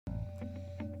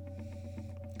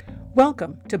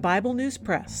Welcome to Bible News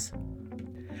Press.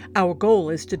 Our goal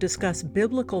is to discuss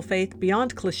biblical faith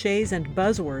beyond cliches and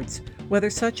buzzwords, whether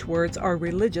such words are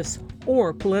religious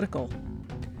or political.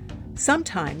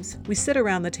 Sometimes we sit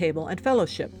around the table and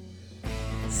fellowship.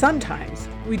 Sometimes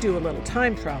we do a little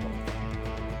time travel.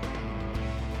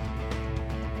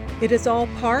 It is all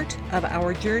part of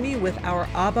our journey with our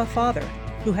Abba Father,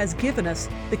 who has given us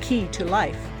the key to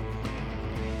life.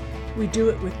 We do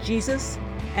it with Jesus,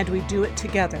 and we do it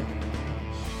together.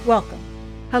 Welcome.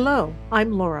 Hello,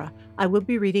 I'm Laura. I will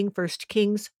be reading 1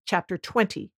 Kings chapter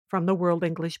 20 from the World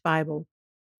English Bible.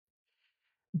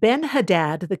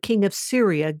 Ben-Hadad, the king of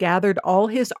Syria, gathered all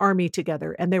his army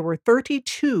together, and there were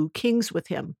 32 kings with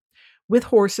him, with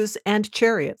horses and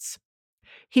chariots.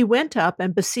 He went up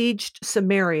and besieged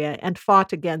Samaria and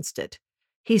fought against it.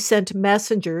 He sent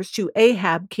messengers to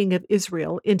Ahab, king of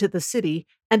Israel, into the city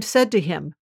and said to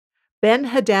him,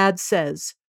 Ben-Hadad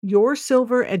says, "Your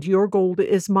silver and your gold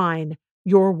is mine.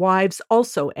 Your wives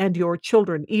also and your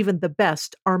children, even the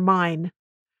best, are mine."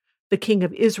 The king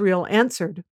of Israel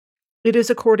answered, "It is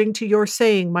according to your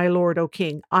saying, my lord, O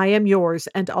king. I am yours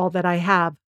and all that I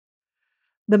have."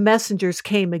 The messengers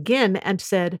came again and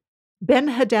said,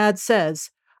 Ben-Hadad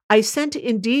says, "I sent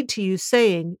indeed to you,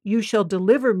 saying, You shall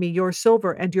deliver me your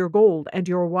silver and your gold and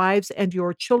your wives and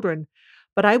your children.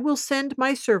 But I will send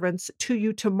my servants to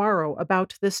you tomorrow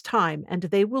about this time, and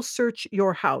they will search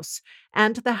your house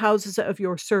and the houses of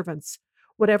your servants.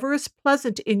 Whatever is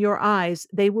pleasant in your eyes,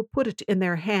 they will put it in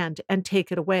their hand and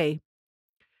take it away."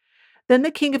 Then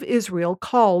the king of Israel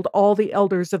called all the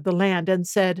elders of the land and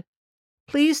said,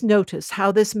 "Please notice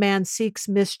how this man seeks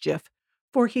mischief,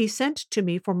 for he sent to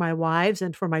me for my wives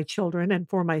and for my children and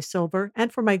for my silver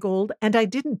and for my gold, and I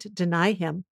didn't deny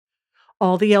him."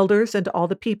 All the elders and all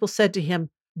the people said to him,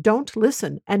 "Don't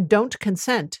listen and don't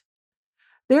consent."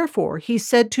 Therefore he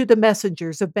said to the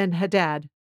messengers of Ben-Hadad,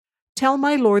 "Tell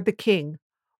my lord the king,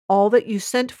 all that you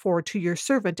sent for to your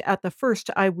servant at the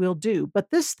first I will do, but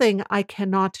this thing I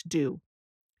cannot do."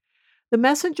 The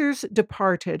messengers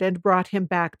departed and brought him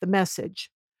back the message.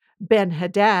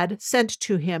 Ben-Hadad sent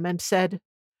to him and said,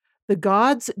 "The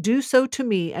gods do so to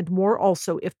me and more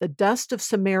also if the dust of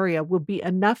Samaria will be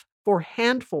enough for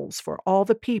handfuls for all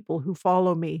the people who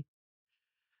follow me."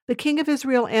 The king of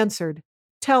Israel answered,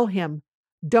 "Tell him,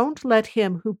 don't let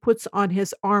him who puts on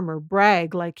his armor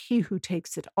brag like he who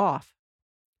takes it off."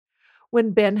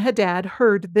 When Ben-Hadad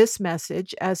heard this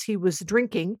message as he was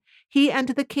drinking, he and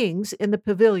the kings in the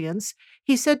pavilions,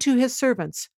 he said to his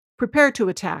servants, "Prepare to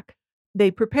attack."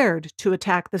 They prepared to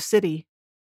attack the city.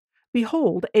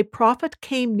 Behold, a prophet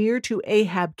came near to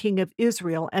Ahab, king of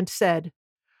Israel, and said,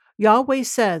 "Yahweh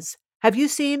says, Have you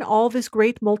seen all this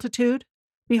great multitude?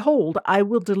 Behold, I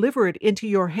will deliver it into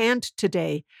your hand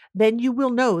today. Then you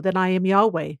will know that I am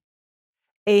Yahweh."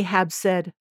 Ahab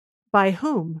said, "By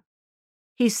whom?"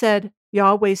 He said,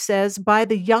 "Yahweh says, By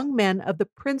the young men of the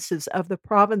princes of the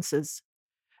provinces."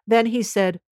 Then he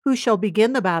said, "Who shall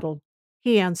begin the battle?"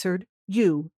 He answered,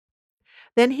 "You."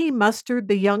 Then he mustered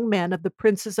the young men of the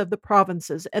princes of the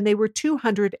provinces, and they were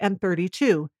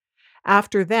 232.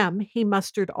 After them he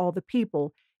mustered all the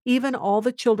people, even all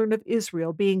the children of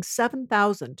Israel, being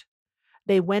 7,000.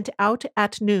 They went out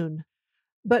at noon.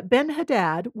 But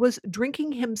Ben-Hadad was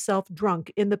drinking himself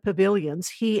drunk in the pavilions,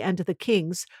 he and the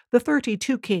kings, the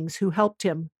 32 kings who helped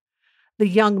him. The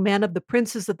young men of the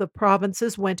princes of the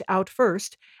provinces went out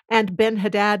first, and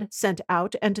Ben-Hadad sent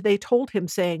out, and they told him,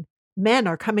 saying, "Men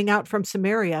are coming out from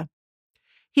Samaria."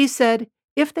 He said,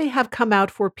 "If they have come out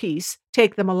for peace,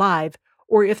 take them alive,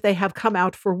 or if they have come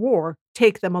out for war,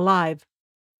 take them alive."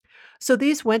 So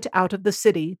these went out of the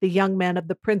city, the young men of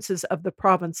the princes of the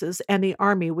provinces, and the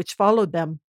army which followed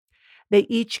them. They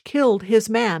each killed his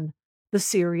man. The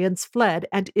Syrians fled,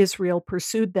 and Israel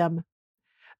pursued them.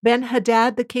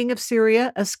 Ben-Hadad, the king of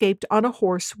Syria, escaped on a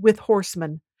horse with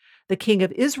horsemen. The king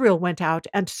of Israel went out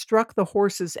and struck the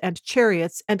horses and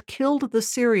chariots and killed the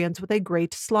Syrians with a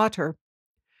great slaughter.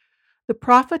 The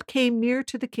prophet came near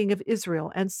to the king of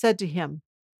Israel and said to him,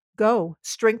 "Go,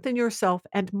 strengthen yourself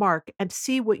and mark and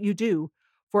see what you do,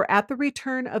 for at the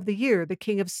return of the year the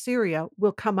king of Syria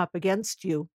will come up against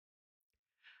you."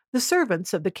 The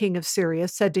servants of the king of Syria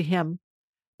said to him,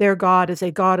 "Their God is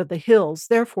a God of the hills,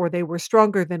 therefore they were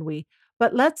stronger than we.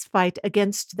 But let's fight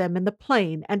against them in the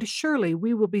plain, and surely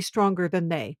we will be stronger than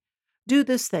they. Do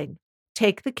this thing: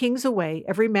 take the kings away,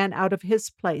 every man out of his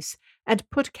place, and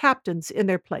put captains in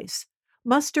their place.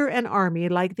 Muster an army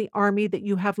like the army that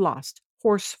you have lost,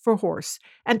 horse for horse,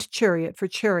 and chariot for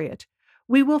chariot.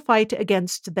 We will fight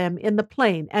against them in the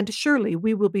plain, and surely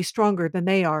we will be stronger than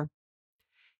they are."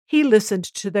 He listened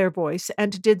to their voice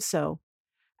and did so.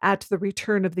 At the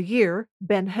return of the year,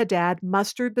 Ben-Hadad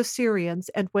mustered the Syrians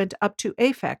and went up to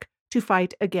Aphek to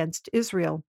fight against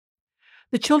Israel.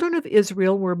 The children of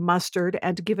Israel were mustered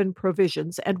and given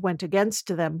provisions and went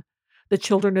against them. The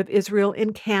children of Israel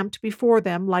encamped before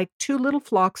them like two little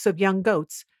flocks of young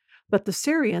goats, but the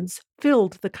Syrians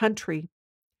filled the country.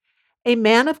 A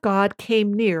man of God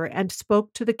came near and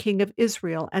spoke to the king of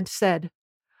Israel and said,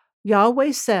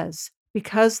 Yahweh says,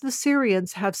 because the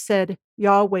Syrians have said,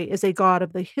 Yahweh is a God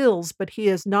of the hills, but he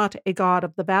is not a God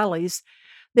of the valleys,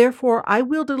 therefore I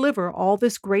will deliver all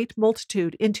this great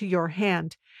multitude into your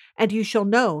hand, and you shall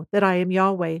know that I am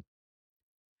Yahweh.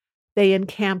 They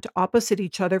encamped opposite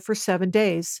each other for 7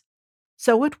 days.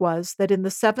 So it was that in the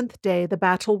 7th day the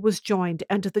battle was joined,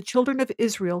 and the children of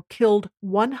Israel killed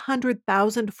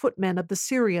 100,000 footmen of the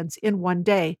Syrians in one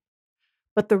day.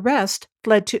 But the rest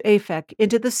fled to Aphek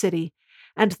into the city,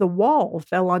 and the wall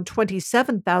fell on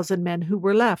 27,000 men who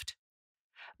were left.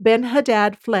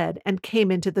 Ben-Hadad fled and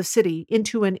came into the city,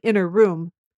 into an inner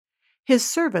room. His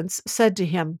servants said to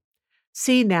him,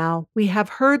 See now, we have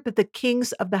heard that the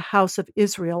kings of the house of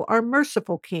Israel are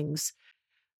merciful kings.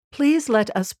 Please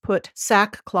let us put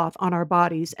sackcloth on our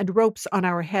bodies and ropes on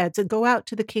our heads and go out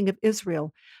to the king of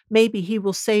Israel. Maybe he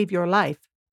will save your life.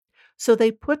 So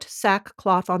they put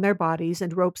sackcloth on their bodies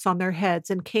and ropes on their heads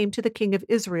and came to the king of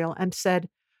Israel and said,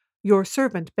 Your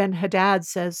servant Ben-Hadad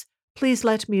says, Please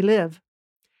let me live.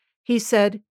 He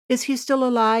said, Is he still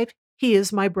alive? He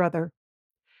is my brother.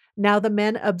 Now the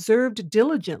men observed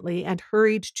diligently and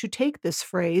hurried to take this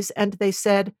phrase, and they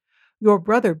said, Your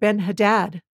brother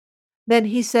Ben-Hadad. Then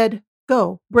he said,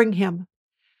 Go, bring him.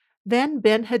 Then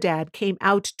Ben-Hadad came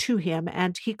out to him,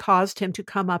 and he caused him to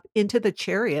come up into the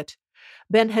chariot.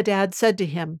 Ben-Hadad said to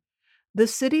him, The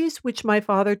cities which my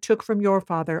father took from your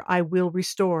father I will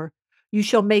restore. You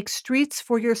shall make streets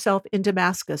for yourself in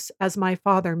Damascus, as my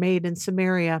father made in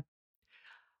Samaria.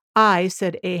 I,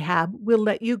 said Ahab, will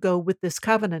let you go with this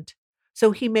covenant.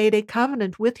 So he made a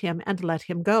covenant with him and let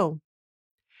him go.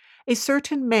 A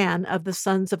certain man of the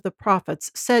sons of the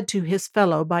prophets said to his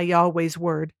fellow by Yahweh's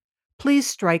word, Please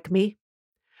strike me.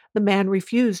 The man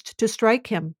refused to strike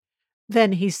him.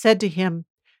 Then he said to him,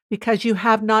 Because you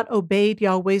have not obeyed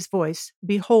Yahweh's voice,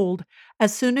 behold,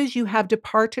 as soon as you have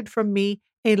departed from me,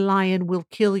 a lion will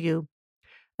kill you.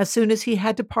 As soon as he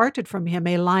had departed from him,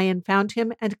 a lion found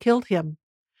him and killed him.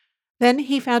 Then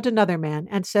he found another man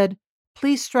and said,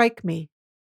 Please strike me.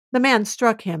 The man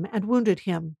struck him and wounded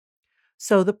him.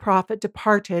 So the prophet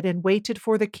departed and waited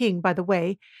for the king by the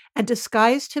way, and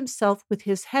disguised himself with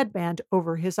his headband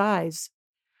over his eyes.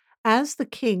 As the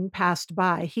king passed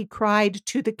by, he cried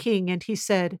to the king, and he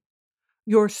said,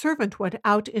 Your servant went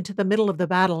out into the middle of the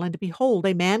battle, and behold,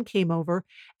 a man came over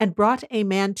and brought a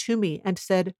man to me, and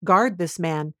said, Guard this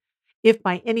man. If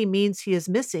by any means he is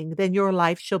missing, then your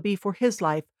life shall be for his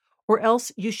life, or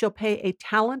else you shall pay a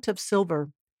talent of silver.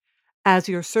 As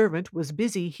your servant was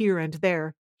busy here and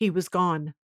there, he was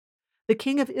gone. The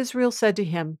king of Israel said to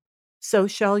him, So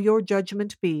shall your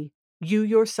judgment be. You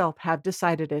yourself have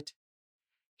decided it.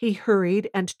 He hurried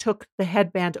and took the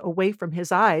headband away from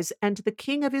his eyes, and the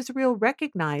king of Israel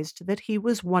recognized that he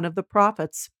was one of the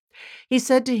prophets. He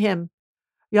said to him,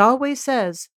 Yahweh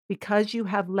says, Because you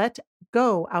have let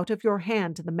go out of your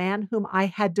hand the man whom I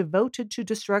had devoted to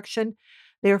destruction,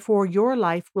 therefore your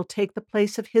life will take the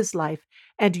place of his life,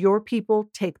 and your people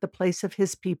take the place of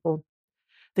his people.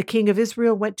 The king of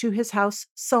Israel went to his house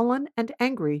sullen and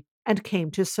angry, and came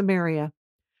to Samaria.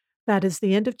 That is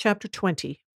the end of chapter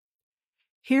 20.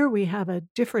 Here we have a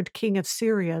different king of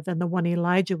Syria than the one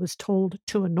Elijah was told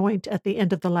to anoint at the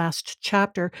end of the last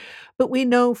chapter, but we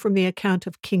know from the account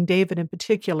of King David in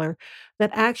particular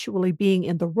that actually being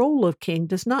in the role of king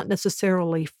does not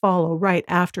necessarily follow right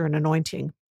after an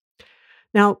anointing.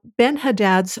 Now,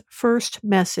 Ben-Hadad's first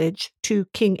message to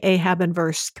King Ahab in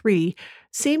verse 3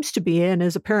 seems to be, and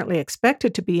is apparently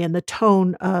expected to be, in the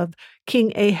tone of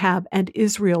King Ahab and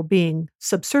Israel being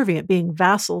subservient, being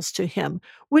vassals to him,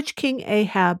 which King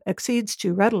Ahab accedes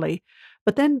to readily.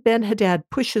 But then Ben-Hadad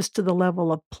pushes to the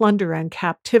level of plunder and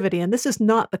captivity, and this is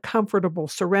not the comfortable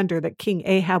surrender that King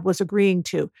Ahab was agreeing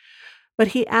to. But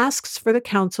he asks for the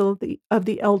counsel of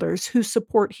the elders whose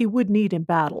support he would need in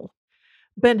battle.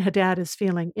 Ben-Hadad is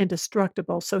feeling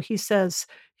indestructible, so he says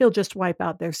he'll just wipe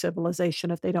out their civilization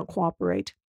if they don't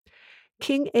cooperate.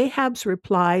 King Ahab's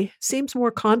reply seems more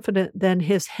confident than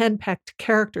his henpecked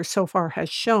character so far has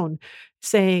shown,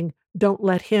 saying, Don't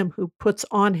let him who puts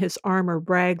on his armor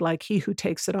brag like he who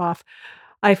takes it off.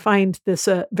 I find this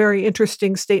a very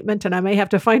interesting statement, and I may have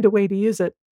to find a way to use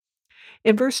it.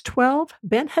 In verse 12,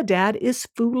 Ben-Hadad is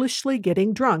foolishly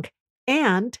getting drunk,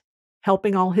 and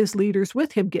helping all his leaders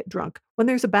with him get drunk when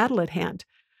there's a battle at hand.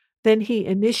 Then he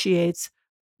initiates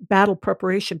battle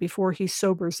preparation before he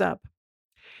sobers up.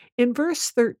 In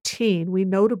verse 13, we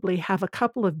notably have a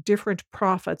couple of different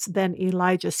prophets than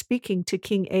Elijah speaking to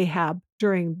King Ahab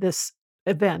during this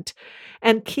event.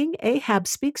 And King Ahab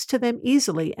speaks to them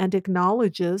easily and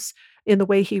acknowledges in the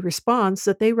way he responds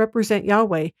that they represent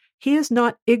Yahweh. He is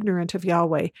not ignorant of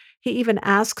Yahweh. He even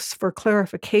asks for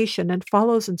clarification and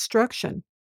follows instruction.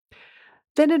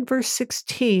 Then in verse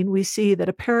 16, we see that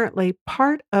apparently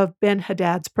part of Ben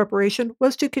Hadad's preparation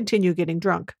was to continue getting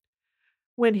drunk.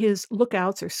 When his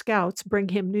lookouts or scouts bring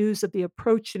him news of the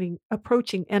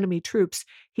approaching enemy troops,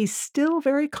 he's still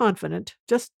very confident,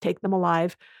 just take them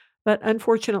alive. But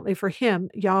unfortunately for him,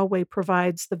 Yahweh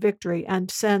provides the victory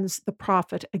and sends the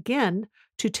prophet again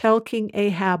to tell King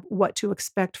Ahab what to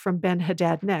expect from Ben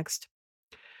Hadad next.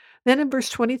 Then in verse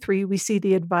 23, we see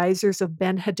the advisors of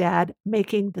Ben Hadad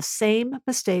making the same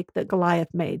mistake that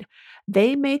Goliath made.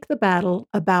 They make the battle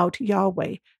about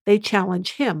Yahweh. They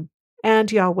challenge him,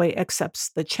 and Yahweh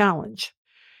accepts the challenge.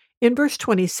 In verse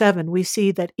 27, we see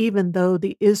that even though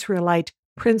the Israelite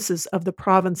princes of the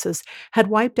provinces had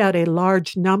wiped out a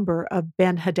large number of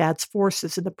Ben Hadad's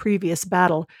forces in the previous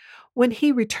battle, when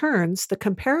he returns, the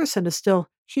comparison is still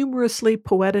humorously,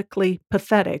 poetically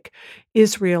pathetic.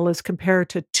 Israel is compared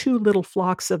to two little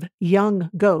flocks of young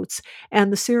goats,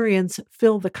 and the Syrians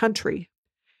fill the country.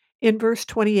 In verse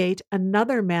 28,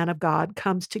 another man of God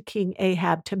comes to King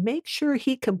Ahab to make sure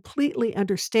he completely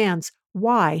understands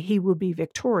why he will be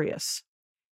victorious.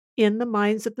 In the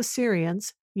minds of the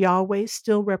Syrians, Yahweh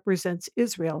still represents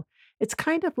Israel. It's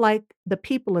kind of like the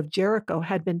people of Jericho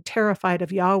had been terrified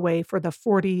of Yahweh for the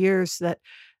 40 years that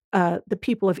the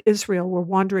people of Israel were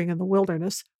wandering in the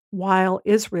wilderness, while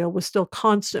Israel was still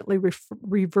constantly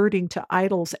reverting to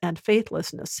idols and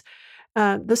faithlessness.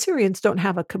 The Syrians don't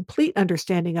have a complete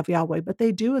understanding of Yahweh, but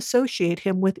they do associate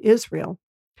him with Israel.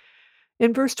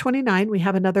 In verse 29, we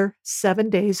have another 7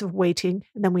 days of waiting,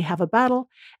 and then we have a battle,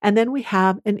 and then we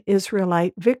have an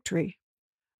Israelite victory.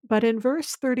 But in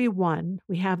verse 31,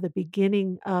 we have the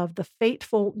beginning of the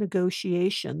fateful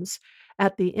negotiations,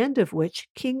 at the end of which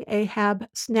King Ahab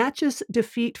snatches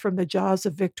defeat from the jaws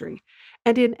of victory,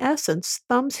 and in essence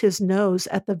thumbs his nose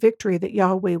at the victory that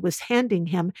Yahweh was handing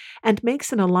him and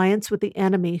makes an alliance with the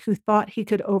enemy who thought he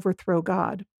could overthrow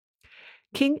God.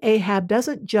 King Ahab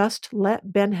doesn't just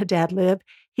let Ben-Hadad live,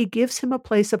 he gives him a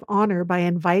place of honor by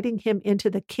inviting him into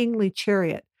the kingly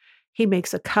chariot. He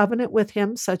makes a covenant with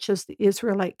him, such as the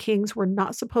Israelite kings were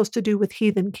not supposed to do with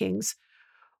heathen kings.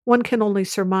 One can only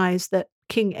surmise that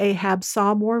King Ahab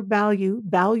saw more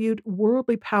valued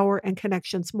worldly power and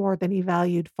connections more than he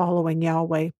valued following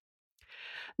Yahweh.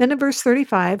 Then in verse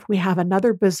 35, we have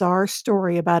another bizarre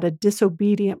story about a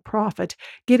disobedient prophet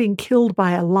getting killed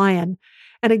by a lion.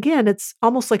 And again, it's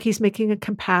almost like he's making a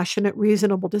compassionate,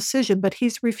 reasonable decision, but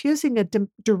he's refusing a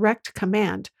direct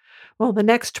command. Well, the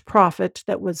next prophet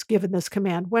that was given this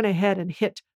command went ahead and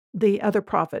hit the other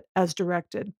prophet as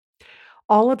directed.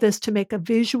 All of this to make a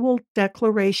visual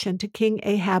declaration to King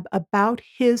Ahab about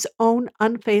his own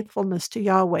unfaithfulness to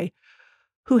Yahweh,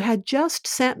 who had just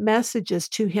sent messages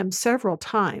to him several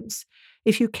times.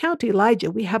 If you count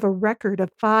Elijah, we have a record of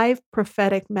 5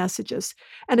 prophetic messages,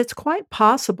 and it's quite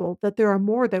possible that there are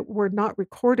more that were not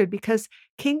recorded because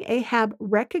King Ahab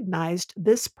recognized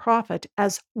this prophet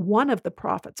as one of the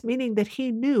prophets, meaning that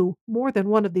he knew more than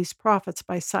one of these prophets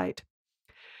by sight.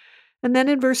 And then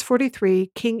in verse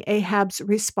 43, King Ahab's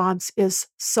response is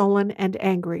sullen and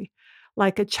angry.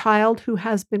 Like a child who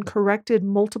has been corrected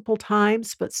multiple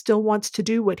times but still wants to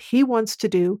do what he wants to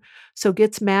do, so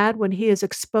gets mad when he is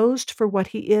exposed for what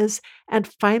he is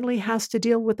and finally has to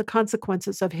deal with the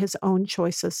consequences of his own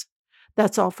choices.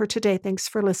 That's all for today. Thanks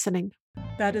for listening.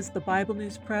 That is the Bible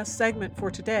News Press segment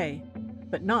for today,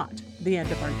 but not the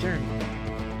end of our journey.